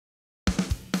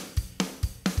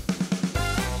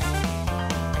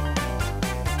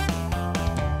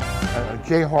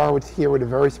Jay Horwitz here with a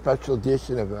very special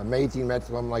edition of the Amazin Mets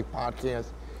Alumni Podcast.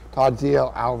 Todd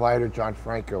Zeile, Leiter, John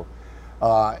Franco.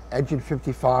 Engine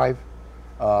 55,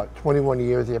 21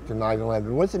 years after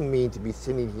 9/11. What does it mean to be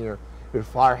sitting here with a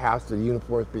firehouse, the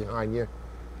uniforms behind you?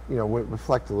 You know,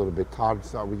 reflect a little bit. Todd,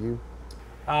 start with you.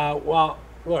 Well,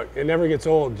 look, it never gets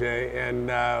old, Jay. And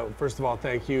first of all,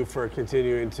 thank you for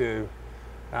continuing to,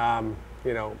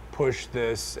 push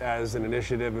this as an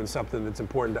initiative and something that's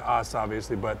important to us,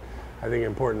 obviously, but I think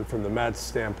important from the Mets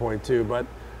standpoint too. But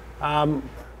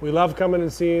we love coming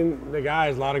and seeing the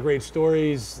guys. A lot of great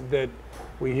stories that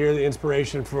we hear, the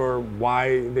inspiration for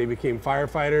why they became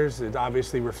firefighters. It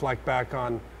obviously reflect back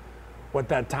on what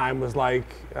that time was like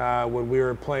when we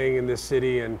were playing in this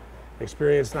city and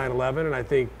experienced 9/11. And I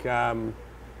think,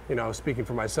 speaking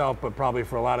for myself, but probably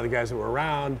for a lot of the guys that were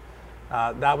around,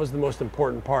 that was the most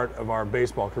important part of our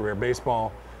baseball career.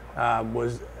 Baseball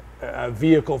was a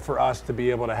vehicle for us to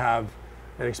be able to have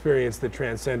an experience that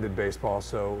transcended baseball.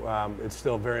 So it's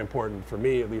still very important for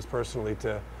me, at least personally,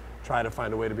 to try to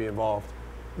find a way to be involved.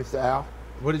 Mr. Al?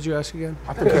 What did you ask again?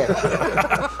 I forget.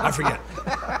 I forget.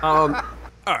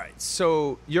 All right,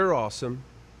 so you're awesome,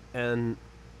 and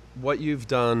what you've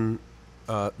done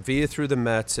via through the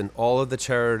Mets and all of the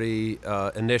charity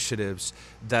initiatives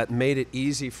that made it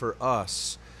easy for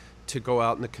us to go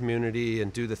out in the community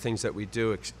and do the things that we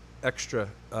do extra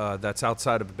that's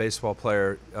outside of a baseball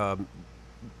player.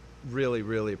 Really,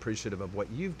 really appreciative of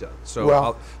what you've done. So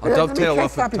Well, I'll dovetail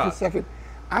off Can I stop of you for a Todd. second?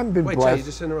 I've been Wait, blessed. Jay, you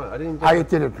just interrupted. I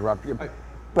did interrupt you.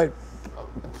 But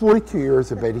 42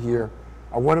 years I've been here.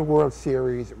 I won a World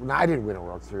Series. No, I didn't win a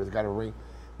World Series. I got a ring.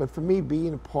 But for me,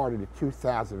 being a part of the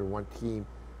 2001 team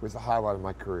was the highlight of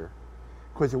my career.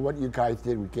 Because of what you guys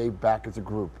did, we gave back as a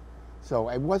group. So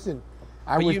it wasn't...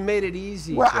 But you made it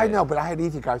easy. Well, Jay. I know, but I had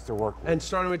easy guys to work with. And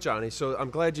starting with Johnny, so I'm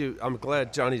glad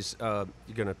Johnny's you're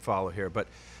going to follow here, but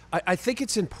I think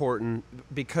it's important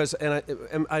because, and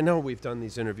I know we've done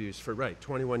these interviews for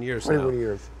 21 years now. 21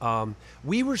 years.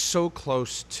 We were so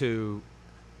close to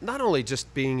not only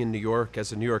just being in New York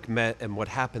as a New York Met and what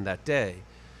happened that day,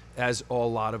 as a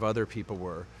lot of other people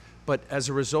were, but as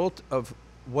a result of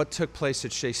what took place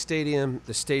at Shea Stadium,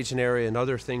 the staging area, and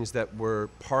other things that were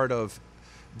part of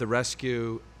the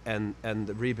rescue and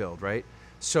the rebuild, right?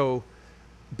 So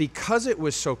because it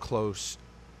was so close,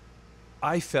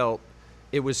 I felt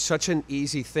it was such an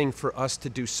easy thing for us to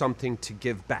do something to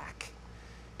give back.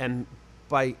 And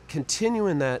by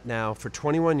continuing that now for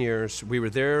 21 years, we were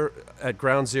there at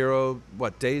Ground Zero,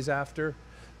 days after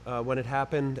when it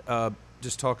happened,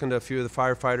 just talking to a few of the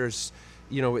firefighters.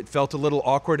 You know, it felt a little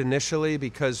awkward initially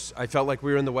because I felt like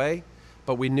we were in the way,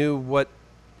 but we knew what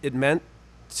it meant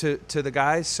to the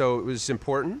guys, so it was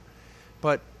important.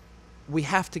 But we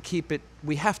have to keep it.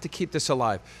 We have to keep this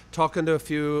alive. Talking to a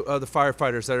few of the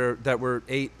firefighters that were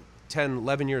 8, 10,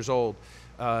 11 years old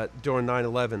during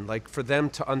 9/11, like for them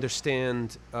to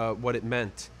understand what it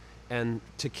meant and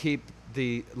to keep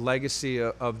the legacy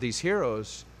of these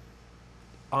heroes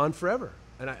on forever.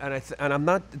 And I'm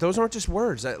not. Those aren't just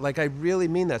words. I really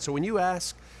mean that. So when you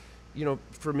ask,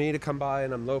 for me to come by,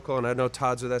 and I'm local, and I know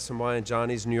Todd's with SNY and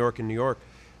Johnny's New York and New York,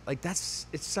 it's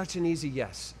such an easy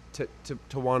yes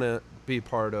to want to be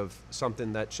part of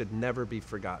something that should never be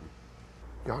forgotten.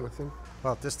 Jonathan?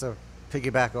 Well, just to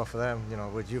piggyback off of them,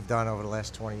 what you've done over the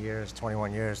last 21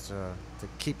 years to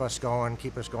keep us going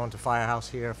to firehouse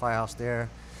here, firehouse there,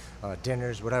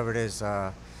 dinners, whatever it is.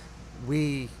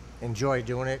 We enjoy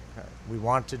doing it. We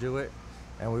want to do it,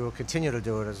 and we will continue to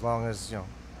do it as long as,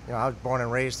 I was born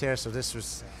and raised here, so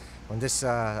when this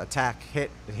attack hit,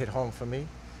 it hit home for me.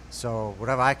 So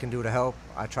whatever I can do to help,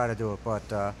 I try to do it.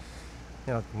 But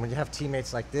when you have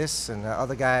teammates like this and the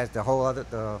other guys, the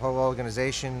whole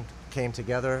organization came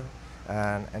together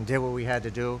and did what we had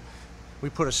to do. We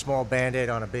put a small Band-Aid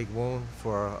on a big wound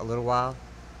for a little while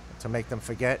to make them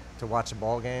forget to watch a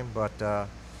ball game. But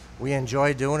we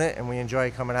enjoy doing it, and we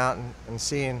enjoy coming out and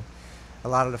seeing a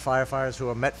lot of the firefighters who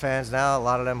are Met fans now, a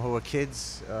lot of them who are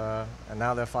kids, and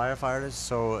now they're firefighters.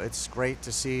 So it's great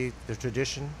to see the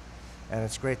tradition, and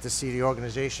it's great to see the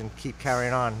organization keep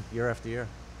carrying on year after year.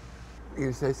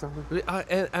 You say something?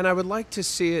 And I would like to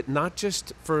see it not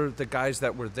just for the guys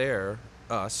that were there,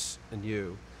 us and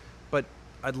you, but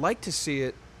I'd like to see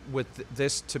it with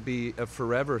this to be a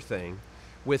forever thing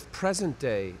with present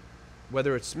day,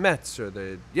 whether it's Mets or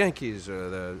the Yankees or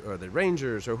the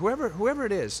Rangers or whoever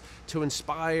it is, to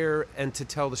inspire and to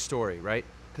tell the story, right?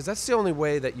 Because that's the only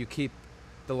way that you keep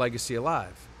the legacy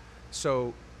alive.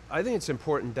 So I think it's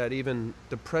important that even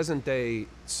the present day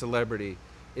celebrity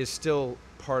is still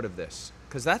part of this,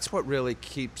 because that's what really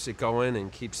keeps it going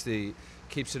and keeps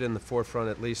keeps it in the forefront,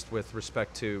 at least with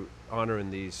respect to honoring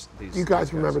these. Do you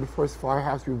guys remember the first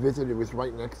firehouse we visited? It was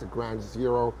right next to Ground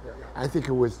Zero. Yeah. I think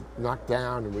it was knocked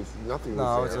down. It was nothing.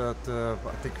 No, was there. it was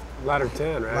I think Ladder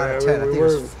 10, right? Ladder 10. I think it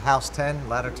was House 10,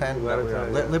 Ladder 10. Ladder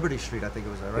 10, yeah. Liberty Street, I think it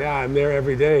was there, right? Yeah, I'm there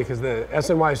every day because the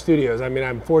SNY studios. I mean,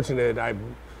 I'm fortunate.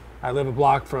 I live a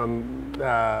block from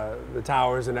the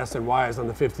towers, and SNY is on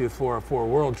the 50th floor of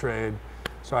World Trade.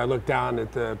 So I look down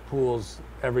at the pools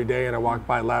every day, and I walk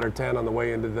by Ladder 10 on the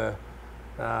way into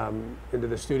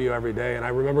the studio every day. And I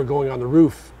remember going on the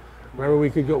roof. Remember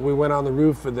we went on the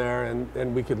roof there,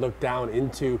 and we could look down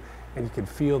into, and you could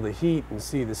feel the heat and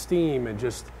see the steam, and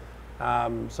just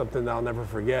something that I'll never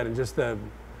forget. And just the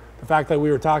fact that we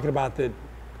were talking about that,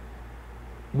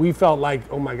 we felt like,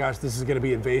 oh my gosh, this is going to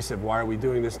be invasive. Why are we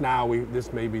doing this now?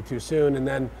 This may be too soon. And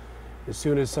then as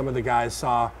soon as some of the guys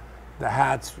saw the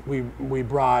hats we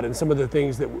brought and some of the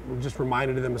things that just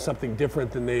reminded them of something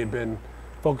different than they had been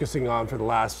focusing on for the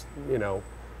last,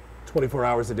 24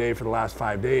 hours a day for the last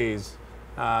 5 days,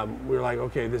 we were like,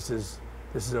 okay, this is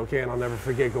okay. And I'll never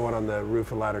forget going on the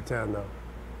roof of Ladder 10, though.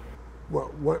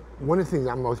 Well, one of the things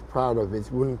I'm most proud of is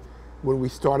when we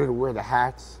started to wear the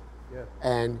hats, Yeah.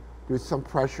 and there was some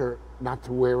pressure not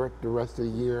to wear it the rest of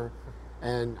the year,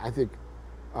 and I think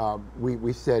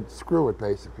we said screw it,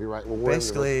 basically, right?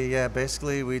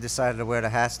 Basically we decided to wear the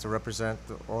hats to represent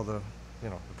all the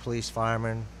police,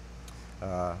 firemen,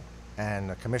 and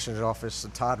the commissioner's office.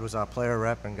 Todd was our player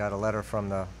rep and got a letter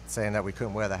from saying that we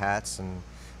couldn't wear the hats, and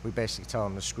we basically tell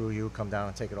them to screw you, come down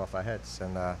and take it off our heads,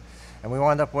 and we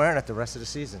wound up wearing it the rest of the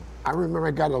season. I remember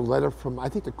I got a letter from, I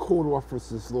think the court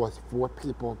officers lost 4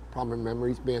 people, probably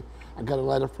memories, man. I got a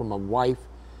letter from my wife,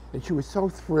 and she was so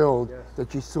thrilled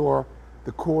that she saw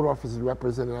the court officers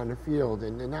represented on the field,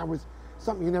 and that was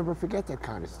something you never forget, that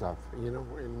kind of stuff,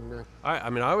 And,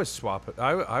 I was swapping.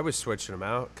 I was switching them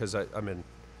out because I mean,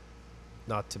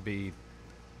 not to be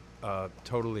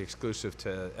totally exclusive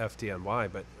to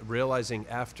FDNY, but realizing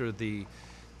after the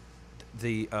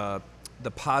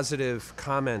positive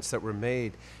comments that were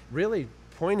made, really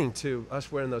pointing to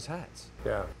us wearing those hats.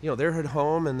 Yeah. They're at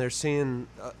home and they're seeing,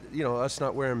 us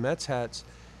not wearing Mets hats.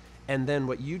 And then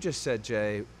what you just said,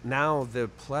 Jay, now the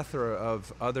plethora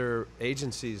of other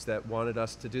agencies that wanted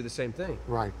us to do the same thing.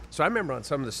 right. So I remember on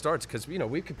some of the starts, because,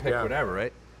 we could pick whatever,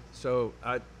 right? So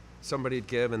somebody'd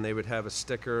give and they would have a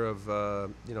sticker of,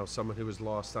 someone who was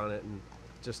lost on it. And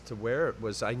just to wear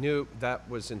it I knew that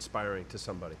was inspiring to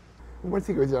somebody. One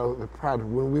thing I was proud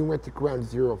of, when we went to Ground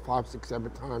Zero 5, 6, 7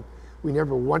 times, we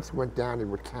never once went down there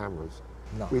with cameras.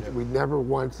 No. We never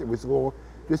once, it was all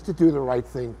just to do the right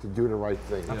thing,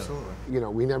 Absolutely.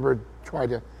 We never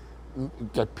tried to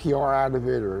get PR out of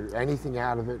it or anything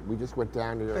out of it. We just went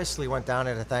down there. Basically went down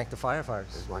there to thank the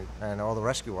firefighters Right. and all the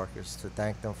rescue workers, to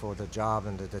thank them for the job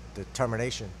and the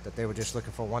determination that they were just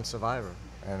looking for one survivor.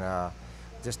 And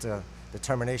just the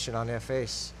determination on their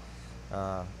face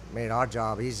made our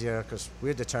job easier, because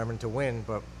we're determined to win,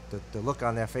 but the look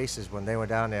on their faces when they were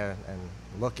down there and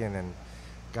looking, and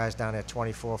guys down there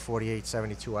 24, 48,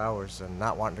 72 hours and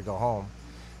not wanting to go home,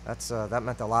 that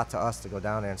meant a lot to us to go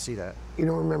down there and see that.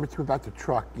 Remember too about the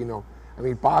truck,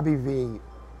 Bobby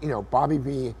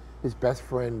V, his best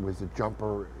friend was a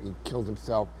jumper. He killed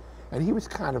himself, and he was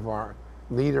kind of our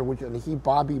leader,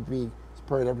 Bobby V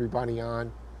spurred everybody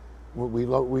on. We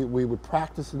would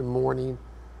practice in the morning,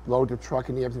 load the truck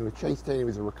in the afternoon. Chase Stadium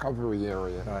was a recovery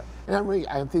area. Right. And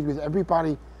I think it was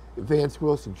everybody, Vance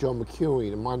Wilson, Joe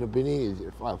McEwen, Armando Benitez,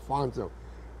 Alfonso,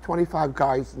 25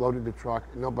 guys loaded the truck,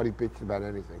 and nobody bitched about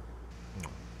anything.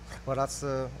 Well, that's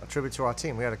a tribute to our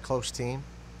team. We had a close team.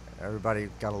 Everybody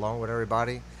got along with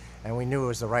everybody, and we knew it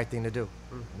was the right thing to do.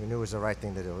 We knew it was the right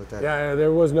thing to do. Yeah,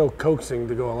 there was no coaxing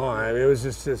to go along. I mean, it was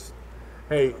just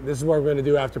hey, this is what we're going to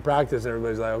do after practice. And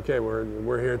everybody's like, okay,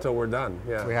 we're here until we're done.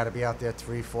 Yeah. If we had to be out there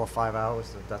 3, 4, 5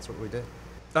 hours, that's what we did.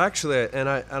 Actually, and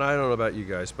I don't know about you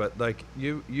guys, but like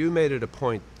you made it a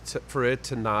point for it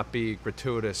to not be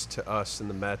gratuitous to us and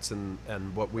the Mets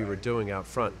and what we were doing out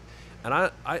front. And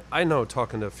I know,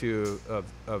 talking to a few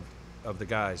of the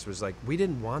guys, was like, we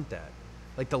didn't want that.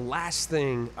 Like, the last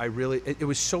thing it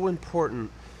was so important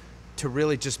to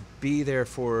really just be there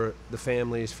for the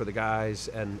families, for the guys,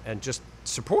 and just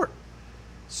support.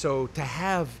 So to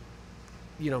have,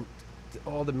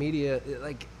 all the media,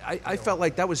 like, I felt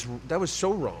like that was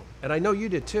so wrong, and I know you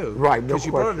did too, right? Because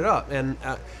you brought it up, and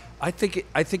I think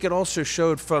it also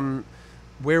showed from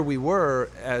where we were,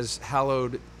 as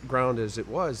hallowed ground as it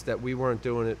was, that we weren't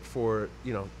doing it for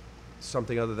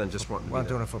something other than just wanting. We weren't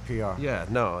doing it for PR. Yeah,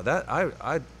 no, that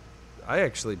I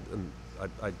actually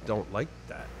I don't like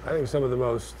that. I think some of the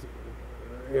most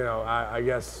I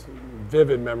guess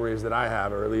vivid memories that I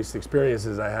have, or at least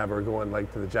experiences I have, are going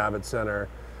like to the Javits Center,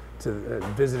 to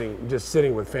visiting, just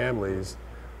sitting with families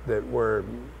that were,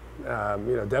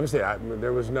 devastated.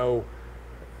 There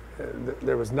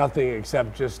was nothing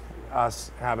except just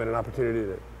us having an opportunity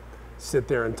to sit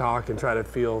there and talk and try to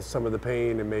feel some of the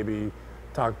pain and maybe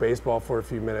talk baseball for a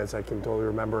few minutes. I can totally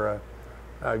remember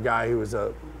a guy who was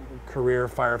a career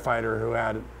firefighter who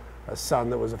had a son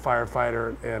that was a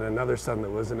firefighter and another son that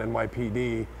was an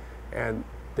NYPD, and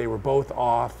they were both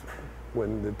off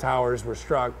when the towers were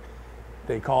struck.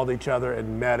 They called each other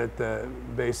and met at the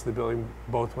base of the building.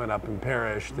 Both went up and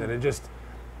perished, and those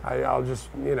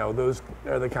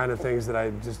are the kind of things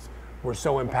that were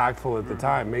so impactful at the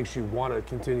time. Makes you want to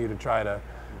continue to try to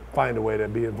find a way to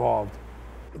be involved.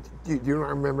 Do you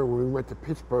remember when we went to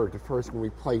Pittsburgh, the first when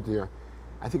we played there?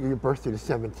 I think your birthday the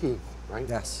 17th, right?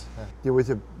 Yes. Yeah. There was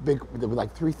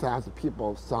like 3,000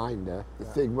 people signed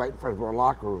sitting right in front of our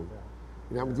locker room.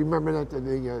 Yeah. Do you remember that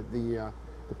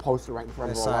the poster right in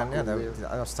front of our locker room?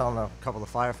 I was telling a couple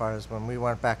of firefighters when we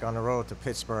went back on the road to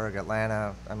Pittsburgh,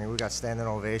 Atlanta. I mean, we got standing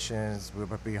ovations. We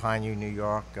were behind you, New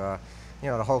York. The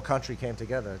whole country came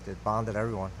together. It bonded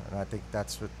everyone, and I think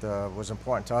that's what was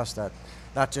important to us. That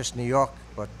not just New York,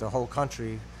 but the whole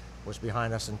country was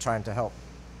behind us and trying to help.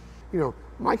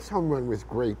 Mike's home run was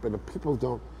great, but the people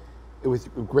don't. It was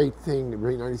a great thing to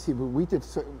really nice to see. But we did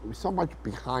so much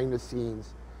behind the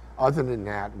scenes, other than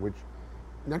that, which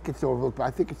that gets overlooked. But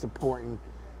I think it's important.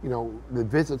 The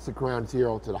visits to Ground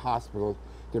Zero, to the hospital,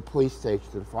 to the police station,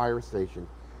 to the fire station.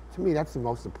 To me, that's the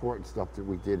most important stuff that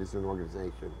we did as an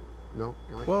organization. No?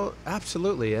 Well,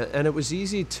 absolutely. And it was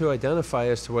easy to identify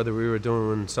as to whether we were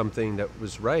doing something that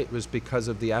was right. It was because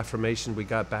of the affirmation we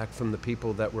got back from the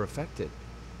people that were affected.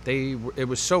 It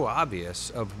was so obvious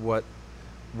of what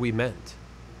we meant.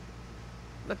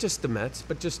 Not just the Mets,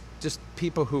 but just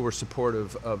people who were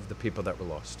supportive of the people that were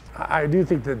lost. I do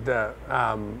think that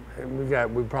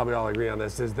and we probably all agree on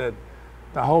this, is that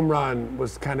the home run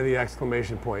was kind of the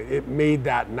exclamation point. It made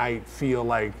that night feel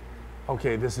like,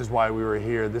 okay, this is why we were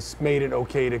here. This made it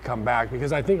okay to come back,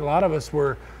 because I think a lot of us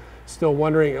were still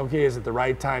wondering, okay, is it the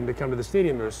right time to come to the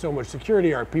stadium? There's so much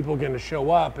security. Are people going to show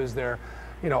up? Is there,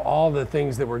 all the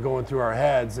things that were going through our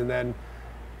heads? And then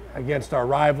against our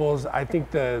rivals, I think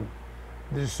there's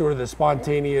sort of the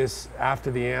spontaneous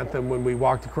after the anthem when we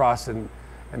walked across and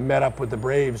met up with the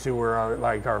Braves, who were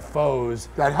our foes.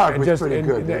 That hug was pretty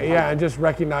good. And just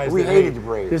recognized we hated the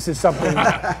Braves. This is something.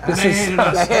 They hated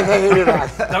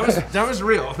us. That was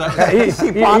real.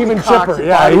 Even Chipper.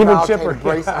 Yeah, even Chipper.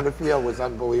 Brace on the field was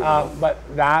unbelievable. But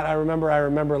that I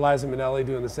remember Liza Minnelli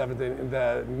doing the seventh in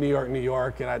the New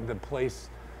York, and the place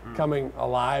coming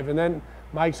alive. And then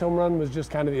Mike's home run was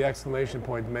just kind of the exclamation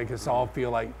point to make us all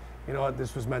feel like, you know what,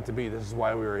 this was meant to be. This is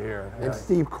why we were here. And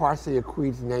Steve Carsey, a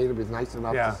Queens native, is nice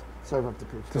enough to serve up the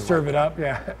pitch. To serve it up,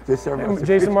 yeah. To serve up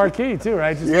Jason Marquis, too,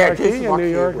 right? Jason in New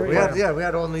York. We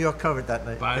had all New York covered that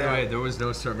night. By the way, there was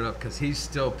no serving up because he's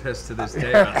still pissed to this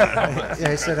day on that.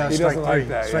 He said he strike three. Like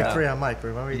that, strike three on Mike.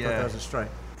 Remember, he thought that was a strike.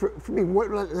 For me,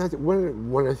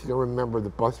 when I still remember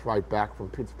the bus ride back from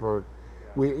Pittsburgh,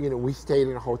 we stayed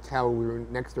in a hotel. We were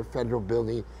next to a federal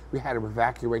building. We had to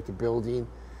evacuate the building.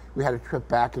 We had a trip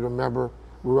back, and remember,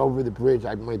 we were over the bridge.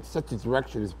 Such a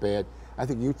direction is bad. I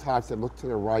think Utah said look to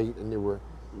the right, and there were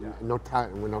no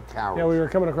towers. Yeah, we were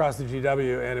coming across the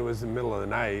GW, and it was the middle of the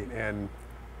night, and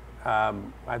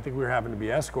I think we were having to be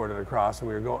escorted across, and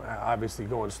we were obviously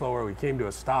going slower. We came to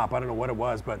a stop. I don't know what it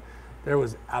was, but there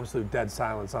was absolute dead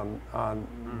silence on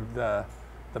the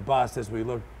bus as we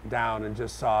looked down and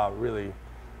just saw really.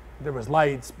 There was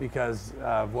lights because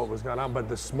of what was going on, but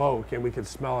the smoke, and we could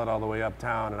smell it all the way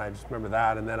uptown, and I just remember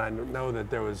that. And then I know that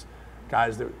there was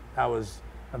guys that was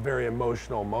a very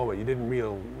emotional moment. You didn't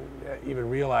even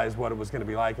realize what it was going to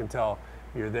be like until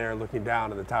you're there looking down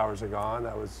and the towers are gone.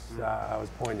 That was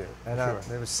poignant. And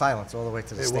there was silence all the way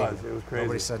to the stadium. It was crazy.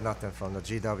 Nobody said nothing from the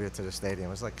GW to the stadium.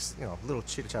 It was like a little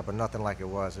chit chat, but nothing like it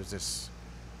was. It was just,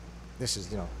 this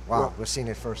is wow, we're seeing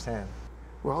it firsthand.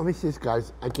 Well, let me see this,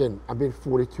 guys. Again, I've been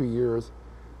 42 years,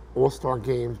 All-Star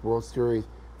games, World Series.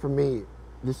 For me,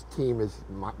 this team is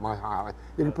my highlight.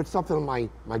 If you put something on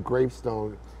my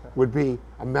gravestone, would be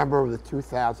a member of the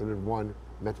 2001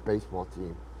 Mets baseball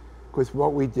team. Because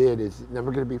what we did is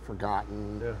never going to be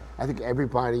forgotten. Yeah. I think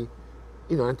everybody,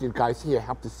 the guys here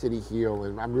helped the city heal,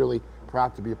 and I'm really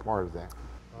proud to be a part of that.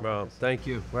 Well, thank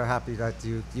you. We're happy that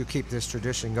you keep this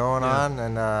tradition going on,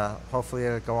 and hopefully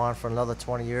it'll go on for another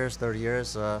 20 years, 30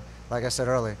 years. Like I said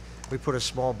earlier, we put a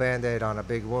small Band-Aid on a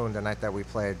big wound the night that we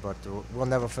played, but we'll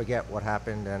never forget what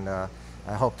happened, and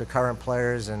I hope the current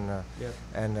players and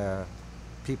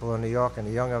people in New York and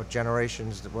the younger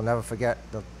generations will never forget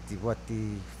what the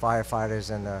firefighters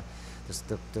and the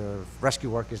rescue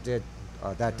workers did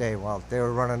that day. While they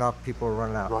were running up, people were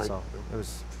running out. Right. So it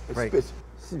was great. It's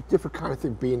a different kind of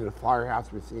thing being in a firehouse.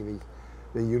 We see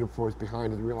the uniforms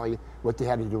behind us, realize what they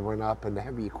had to do run up and the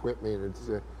heavy equipment. It's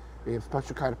a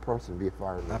special kind of person to be a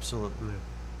fireman. Absolutely.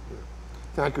 Yeah.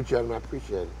 Thank you, gentlemen. I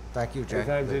appreciate it. Thank you, Jay.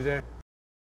 Anytime, JJ.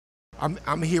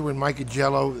 I'm here with Mike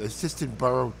Agello, Assistant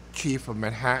Borough Chief of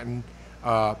Manhattan.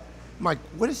 Mike,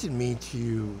 what does it mean to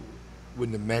you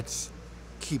when the Mets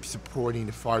keep supporting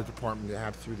the fire department they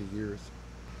have through the years?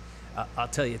 I'll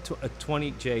tell you,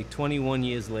 21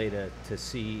 years later, to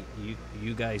see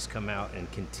you guys come out and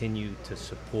continue to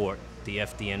support the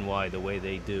FDNY the way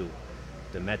they do,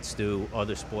 the Mets do,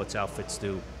 other sports outfits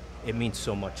do, it means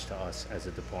so much to us as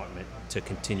a department to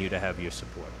continue to have your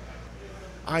support.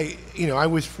 I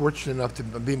was fortunate enough to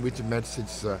have been with the Mets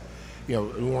since, a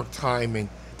long time, and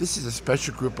this is a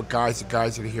special group of guys, the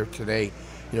guys that are here today.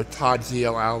 Todd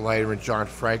Zeile, Leiter, and John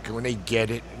Franco, and they get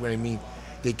it.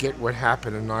 They get what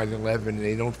happened in 9/11, and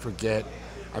they don't forget.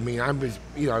 I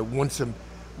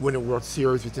won a World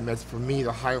Series with the Mets. For me,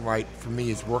 the highlight for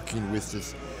me is working with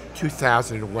this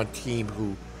 2001 team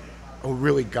who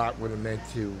really got what it meant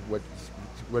to what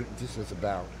this was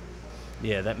about.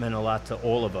 Yeah, that meant a lot to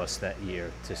all of us that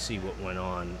year to see what went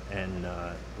on. And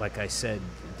like I said,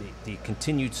 the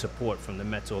continued support from the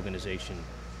Mets organization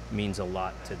means a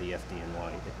lot to the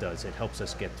FDNY. It does. It helps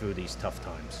us get through these tough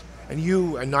times. And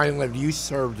you, at 9/11, you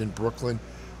served in Brooklyn.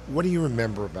 What do you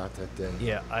remember about that day?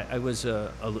 Yeah, I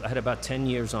had about 10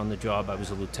 years on the job. I was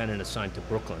a lieutenant assigned to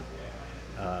Brooklyn.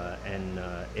 And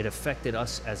it affected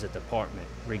us as a department.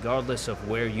 Regardless of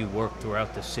where you worked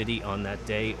throughout the city on that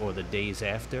day or the days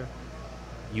after,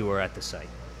 you were at the site.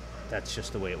 That's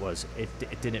just the way it was.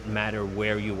 It didn't matter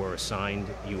where you were assigned.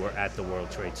 You were at the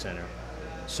World Trade Center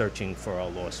searching for our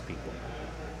lost people.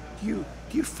 Do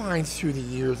you find through the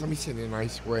years, let me say it in a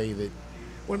nice way, that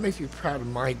what makes me proud of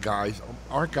my guys,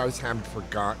 our guys haven't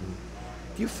forgotten.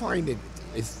 Do you find that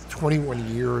it's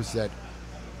 21 years that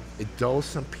it dulls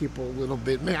some people a little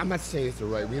bit? Man, I'm not saying it's the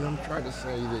right way. I'm trying to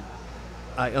say that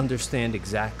I understand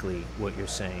exactly what you're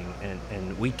saying,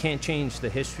 and we can't change the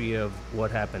history of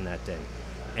what happened that day.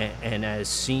 And as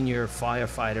senior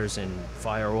firefighters and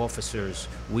fire officers,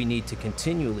 we need to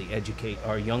continually educate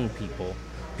our young people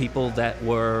that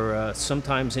were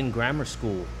sometimes in grammar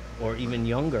school or even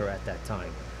younger at that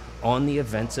time, on the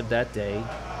events of that day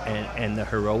and the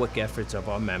heroic efforts of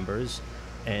our members,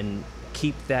 and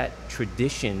keep that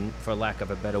tradition, for lack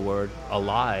of a better word,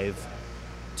 alive,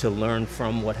 to learn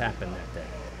from what happened that day.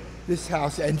 This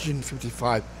house, Engine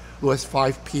 55, lost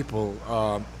 5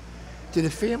 people. Did the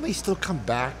family still come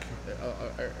back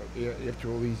after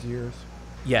all these years?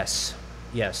 Yes.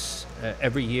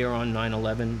 Every year on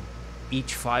 9/11,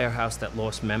 each firehouse that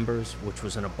lost members, which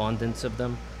was an abundance of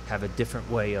them, have a different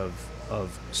way of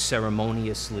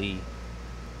ceremoniously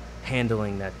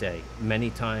handling that day. Many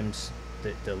times,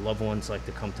 the loved ones like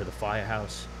to come to the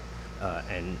firehouse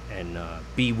and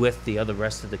be with the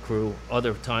rest of the crew.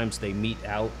 Other times they meet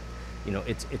out.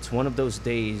 It's one of those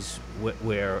days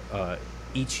where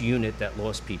each unit that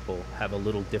lost people have a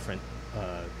little different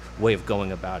way of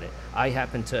going about it. I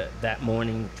happen to, that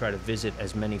morning, try to visit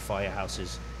as many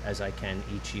firehouses as I can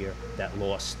each year that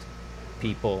lost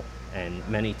people, and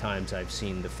many times I've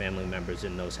seen the family members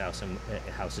in those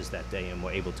houses that day, and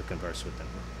were able to converse with them.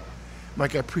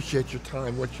 Mike, I appreciate your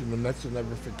time. What the Mets will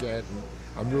never forget, and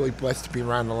I'm really blessed to be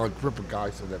around a group of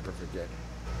guys who'll never forget.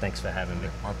 Thanks for having me.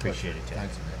 I appreciate it, Jay.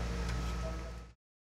 Thanks, man.